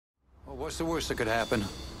What's the worst that could happen?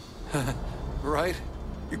 Right?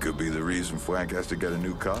 It could be the reason Frank has to get a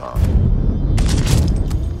new car.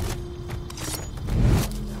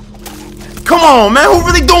 Come on, man. Who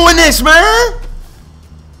really doing this, man?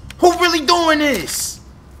 Who really doing this?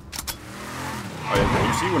 Oh, yeah,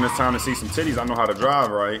 you see when it's time to see some titties, I know how to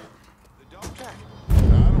drive, right?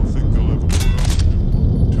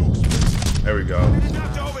 There we go.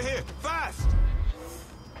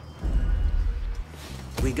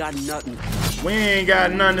 We got nothing. We ain't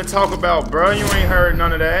got nothing to talk about, bro. You ain't heard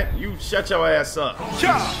none of that. You shut your ass up.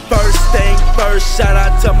 First thing first, shout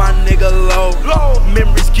out to my nigga Low.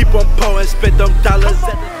 Memories keep on pouring, spend them dollars.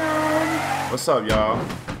 What's up, y'all?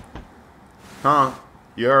 Huh?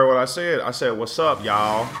 You heard what I said? I said, what's up,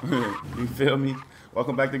 y'all? You feel me?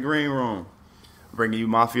 Welcome back to Greenroom. Bringing you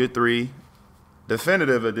Mafia 3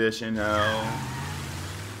 Definitive Edition now.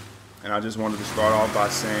 And I just wanted to start off by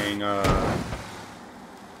saying,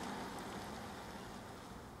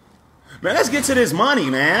 man, let's get to this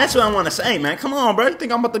money, man. That's what I want to say, man. Come on, bro. You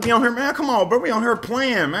think I'm about to be on here, man? Come on, bro. We on here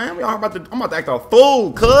playing, man. I'm about to act a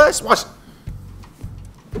fool, cuz. Watch.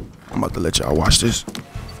 I'm about to let y'all watch this.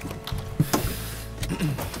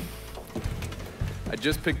 I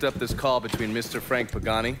just picked up this call between Mr. Frank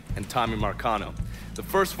Pagani and Tommy Marcano. The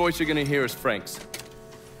first voice you're gonna hear is Frank's.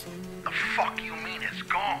 The fuck you mean it's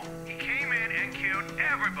gone? He came in and killed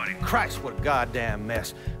everybody. Christ, what a goddamn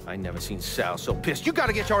mess. I ain't never seen Sal so pissed. You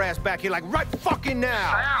gotta get your ass back here like right fucking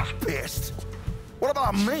now. Sal's pissed. What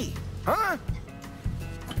about me? Huh?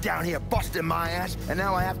 Down here busting my ass, and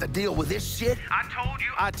now I have to deal with this shit? I told you.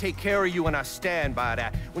 I take care of you and I stand by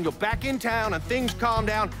that. When you're back in town and things calm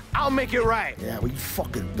down, I'll make it right. Yeah, well, you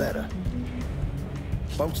fucking better.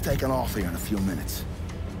 Boat's taking off here in a few minutes.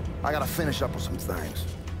 I gotta finish up with some things.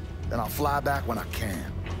 Then I'll fly back when I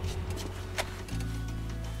can.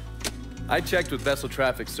 I checked with Vessel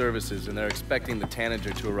Traffic Services, and they're expecting the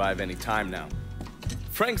Tanager to arrive any time now.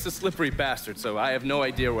 Frank's a slippery bastard, so I have no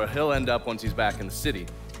idea where he'll end up once he's back in the city.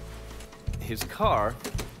 His car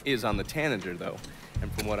is on the Tanager, though,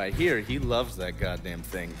 and from what I hear, he loves that goddamn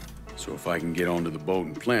thing. So if I can get onto the boat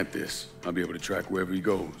and plant this, I'll be able to track wherever he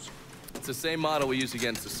goes. It's the same model we used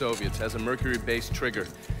against the Soviets, has a mercury-based trigger.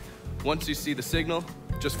 Once you see the signal,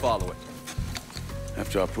 just follow it.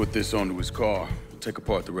 After I put this onto his car, I'll take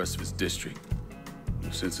apart the rest of his district. No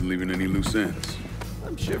sense in leaving any loose ends.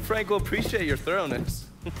 I'm sure Frank will appreciate your thoroughness.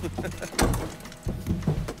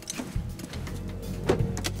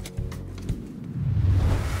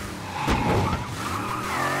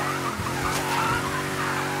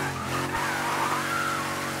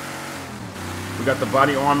 We got the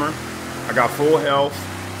body armor. I got full health.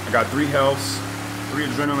 I got 3 healths, 3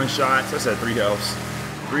 adrenaline shots. I said 3 healths.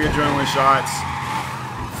 3 adrenaline shots.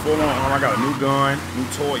 Full on armor. I got a new gun, new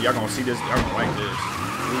toy. Y'all gonna see this. Y'all gonna like this.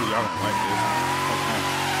 Ooh, y'all gonna like this.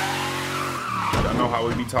 Y'all know how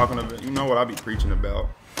we be talking about. You know what I be preaching about.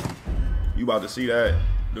 You about to see that.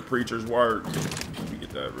 The preacher's word. Let me get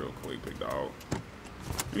that real quick, big dog.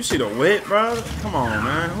 You see the whip, bro? Come on,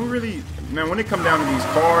 man. Who really, man, when it come down to these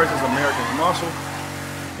cars, this American muscle,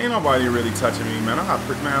 ain't nobody really touching me, man.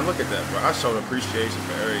 Man, look at that, bro. I showed appreciation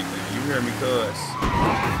for everything. You hear me, cuz?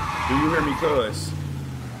 Do you hear me, cuz?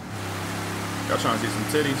 Y'all trying to see some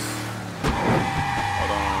titties?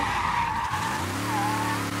 Hold on.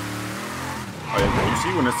 Oh, yeah, you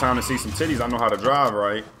see when it's time to see some titties, I know how to drive,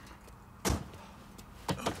 right?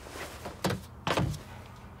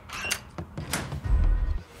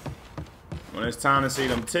 When it's time to see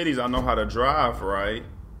them titties, I know how to drive, right?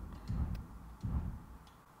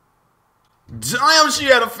 Damn, she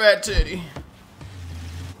had a fat titty.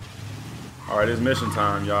 All right, it's mission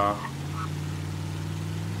time, y'all.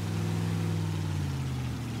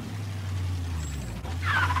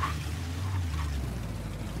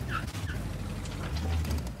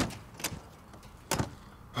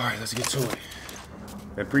 All right, let's get to it.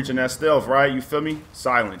 Been preaching that stealth, right? You feel me?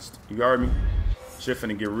 Silenced. You heard me? Shit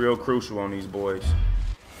finna get real crucial on these boys.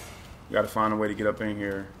 You gotta find a way to get up in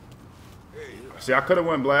here. See, I could've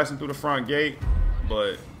went blasting through the front gate,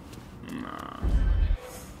 but nah.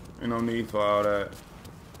 Ain't no need for all that.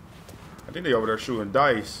 I think they over there shooting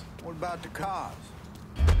dice. What about the cars?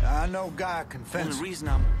 I know a guy can fence. The reason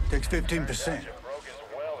I'm... Takes 15%.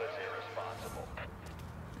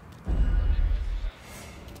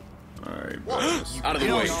 Alright, bro. Out of You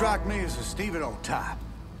the way. don't strike me as a Steven-O type.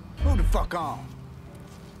 Who the fuck on?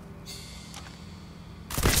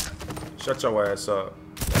 Shut your ass up.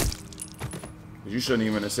 You shouldn't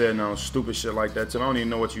even have said no stupid shit like that to me. I don't even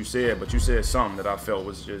know what you said, but you said something that I felt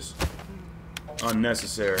was just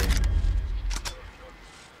unnecessary.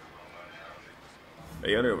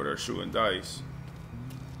 They over there shooting dice.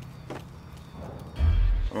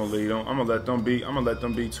 gonna lead them. I'm gonna let them be. I'm gonna let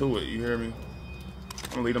them be to it. You hear me? I'm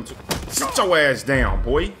gonna lead them to. Sit your ass down,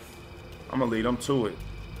 boy. I'm gonna lead them to it.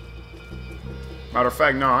 Matter of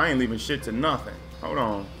fact, no, I ain't leaving shit to nothing. Hold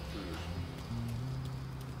on.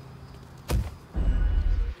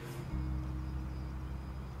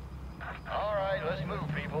 All right, let's move,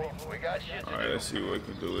 people. We got shit to do. All right, let's see what we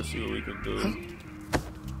can do. Let's see what we can do.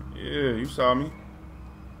 Yeah, you saw me.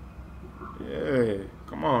 Yeah,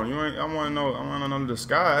 come on. You ain't. I want to know. I want to know the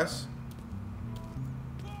disguise.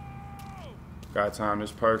 Got time.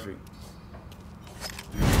 It's perfect.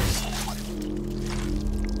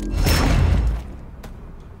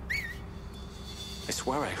 I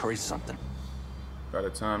swear I heard something. Got to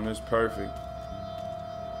time this perfect.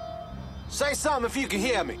 Say something if you can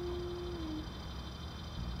hear me.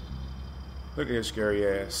 Look at his scary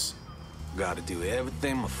ass. Gotta do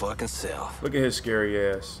everything my fucking self. Look at his scary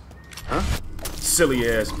ass. Huh? Silly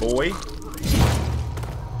ass boy.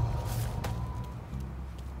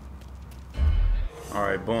 All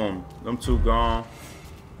right, boom. Them two gone.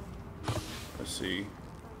 Let's see.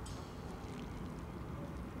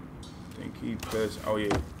 Think he pissed. Oh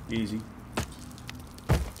yeah, easy.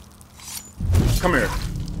 Come here.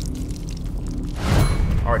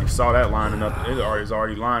 Already saw that lining up. It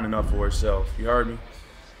already lining up for itself. You heard me?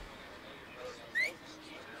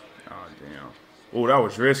 Oh damn. Oh, that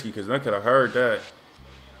was risky because I could have heard that.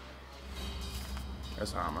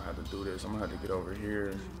 That's how I'm gonna have to do this. I'm gonna have to get over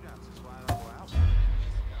here.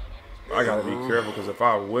 I gotta be careful because if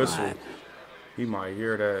I whistle, he might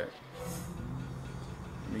hear that.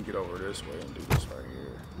 Let me get over this way and do this right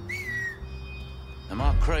here. Am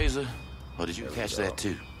I crazy? Or did you catch that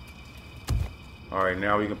too? All right,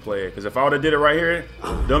 now we can play it. Because if I would have did it right here,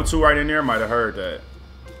 them two right in there might have heard that.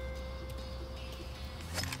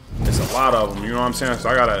 It's a lot of them, you know what I'm saying? So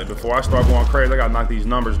I gotta, before I start going crazy, I gotta knock these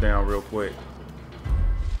numbers down real quick.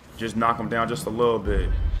 Just knock them down just a little bit.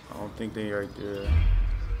 I don't think they right there.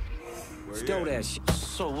 Stow that shit.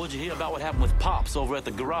 So what'd you hear about what happened with Pops over at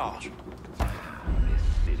the garage? This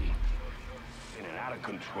city, in and out of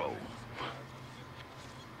control.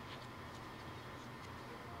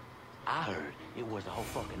 I heard it was a whole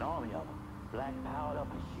fucking army of them, black powered up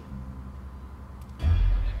and shit.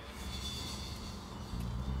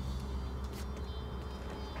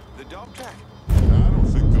 The dog track. I don't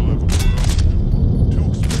think they'll ever pull up. Too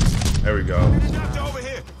expensive. There we go. Doctor over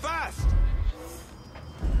here, fast!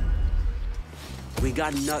 We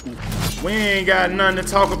got nothing. We ain't got nothing to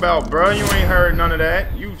talk about, bro. You ain't heard none of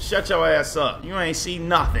that. You shut your ass up. You ain't see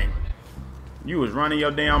nothing. You was running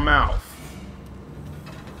your damn mouth.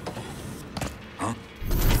 Huh?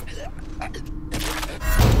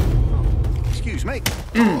 Excuse me.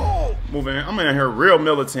 Moving. I'm in here real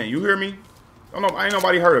militant. You hear me? Don't know. Ain't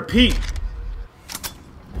nobody heard a peep.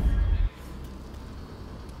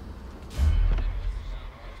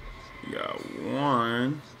 You got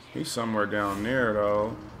one. He's somewhere down there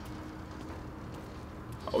though.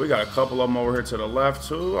 Oh, we got a couple of them over here to the left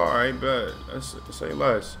too. All right, bet. Let's say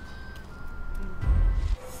less.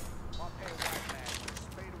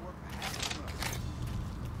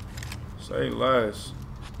 Say less.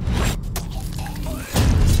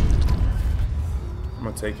 I'm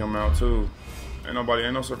gonna take him out too.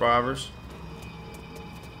 Ain't no survivors.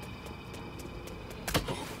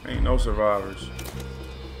 Ain't no survivors.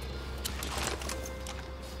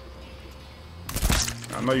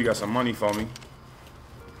 I know you got some money for me.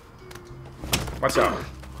 Watch out,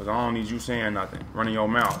 cause I don't need you saying nothing. Running your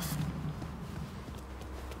mouth.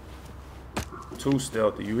 Too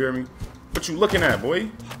stealthy, you hear me? What you looking at, boy?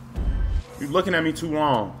 You looking at me too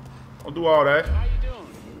long. Don't do all that. How you doing?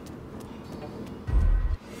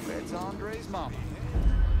 That's Andre's mama.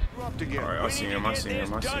 We're up together. All right, I see him. I see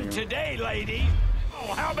him. I see him. Today, lady.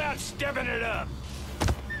 Oh, how about stepping it up?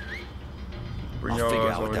 Bring I'll your figure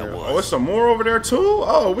ass out what over that here. was. Oh, it's some more over there too.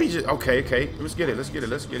 Oh, we just okay. Let's get it. Let's get it.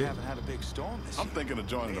 Let's get it. Haven't had a big storm this I'm year. thinking of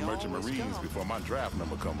joining the Merchant Marines before my draft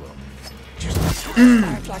number comes up. Just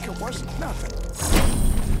act like it wasn't nothing.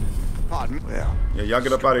 Pardon? Well, Yeah, y'all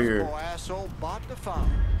get up out of here. poor asshole bought the farm.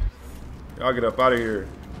 Y'all get up out of here.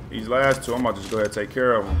 These last two, I'm about to just go ahead and take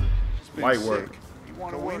care of them. Been Light sick. work. You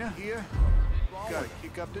want to work here? Gotta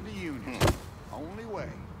kick up to the union. Only way.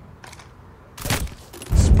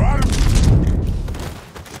 Spot him!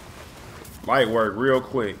 Light work real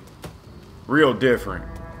quick. Real different.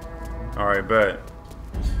 Alright, bet.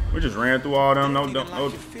 We just ran through all them.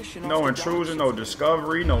 No intrusion, no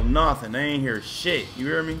discovery, no nothing. They ain't hear shit. You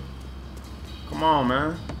hear me? Come on,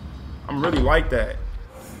 man. I'm really like that.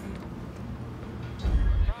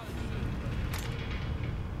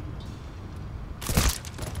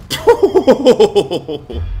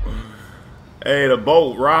 Hey, the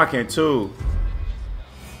boat rocking too.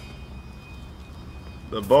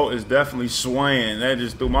 The boat is definitely swaying. That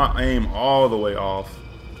just threw my aim all the way off.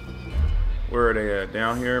 Where are they at?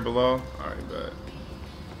 Down here below? Alright, bet.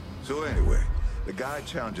 So anyway, the guy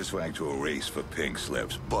challenges Frank to a race for pink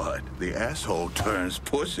slips, but the asshole turns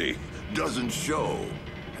pussy. Doesn't show.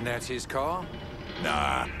 And that's his car?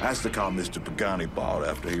 Nah, that's the car Mr. Pagani bought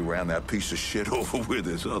after he ran that piece of shit over with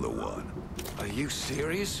his other one. Are you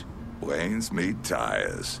serious? Wayne's meat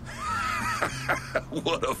tires.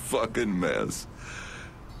 What a fucking mess.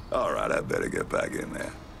 All right, I better get back in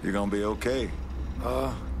there. You gonna be okay?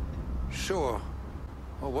 Sure.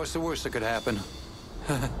 Well, what's the worst that could happen?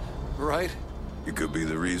 Right? You could be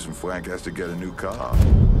the reason Frank has to get a new car.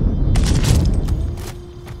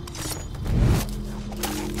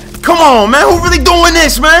 Come on, man. Who really doing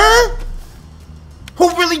this, man? Who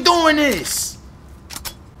really doing this?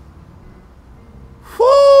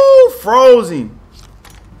 Whoo! Frozen.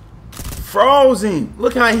 Frozen.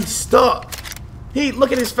 Look how he's stuck.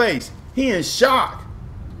 Look at his face. He in shock.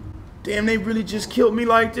 Damn, they really just killed me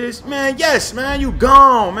like this? Man, yes, man. You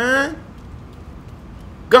gone, man.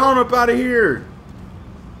 Gone up out of here.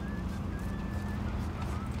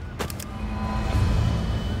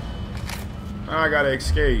 I gotta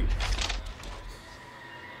escape.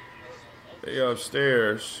 They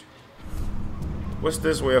upstairs. What's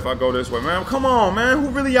this way if I go this way? Man, come on, man. Who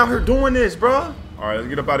really out here doing this, bro? Alright, let's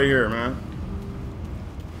get up out of here, man.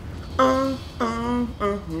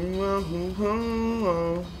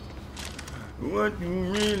 What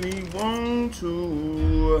you really want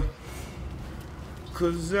to?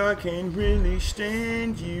 'Cause I can't really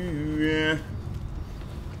stand you.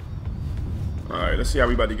 Alright, let's see how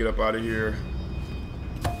we about to get up out of here.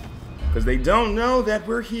 'Cause they don't know that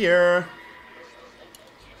we're here.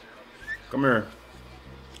 Come here.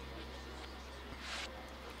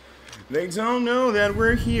 They don't know that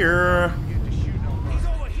we're here.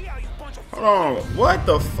 Hold on. What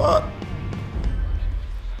the fuck?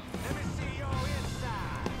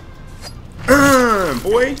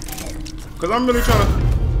 Boy. Cause I'm really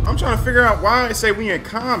trying to figure out why it say we in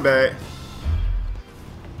combat.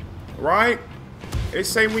 Right? It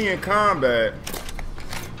say we in combat.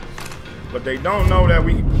 But they don't know that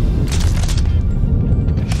we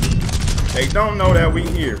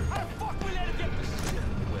here.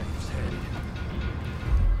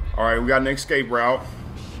 Alright, we got an escape route.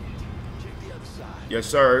 Yes,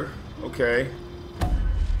 sir. Okay.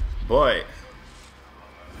 But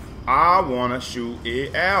I wanna shoot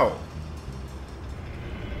it out.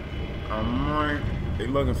 Alright. They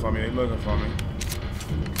looking for me, I'm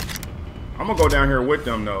gonna go down here with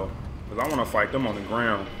them though. Because I wanna fight them on the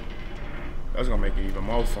ground. That's gonna make it even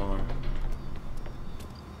more fun.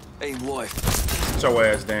 Hey, boy. Sit your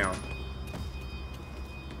ass down.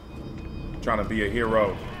 Trying to be a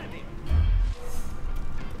hero.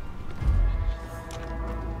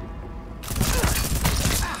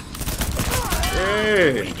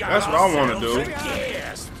 Yeah, that's what I want to do.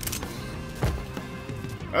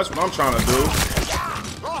 That's what I'm trying to do.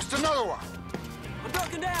 Lost another one. I'm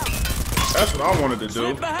ducking down. That's what I wanted to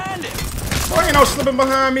do. Behind him. Boy, ain't no slipping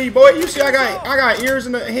behind me, boy. You see, I got ears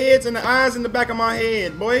in the heads and the eyes in the back of my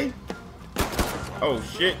head, boy. Oh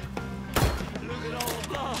shit.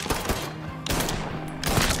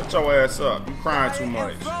 Shut your ass up. You crying too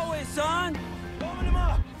much. Oh,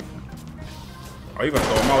 you gonna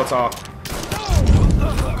throw a Molotov?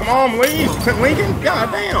 Come on, leave, Lincoln.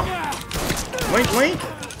 God damn. Link.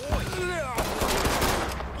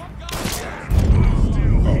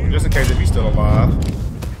 Oh, just in case if he's still alive.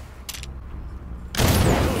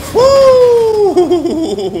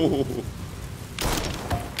 Woo!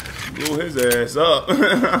 Blew his ass up.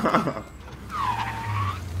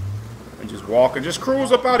 And just walk and just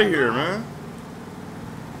cruise up out of here, man.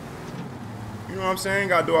 You know what I'm saying?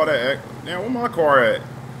 Gotta do all that. Damn, where my car at?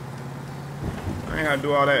 I ain't gotta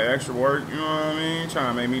do all that extra work. You know what I mean?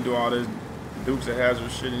 Trying to make me do all this Dukes of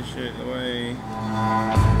Hazzard shit and shit away.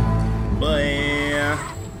 But yeah.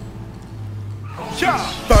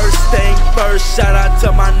 First thing first, shout out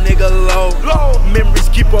to my nigga Low. Memories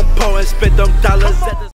keep on pouring, spent them dollars at the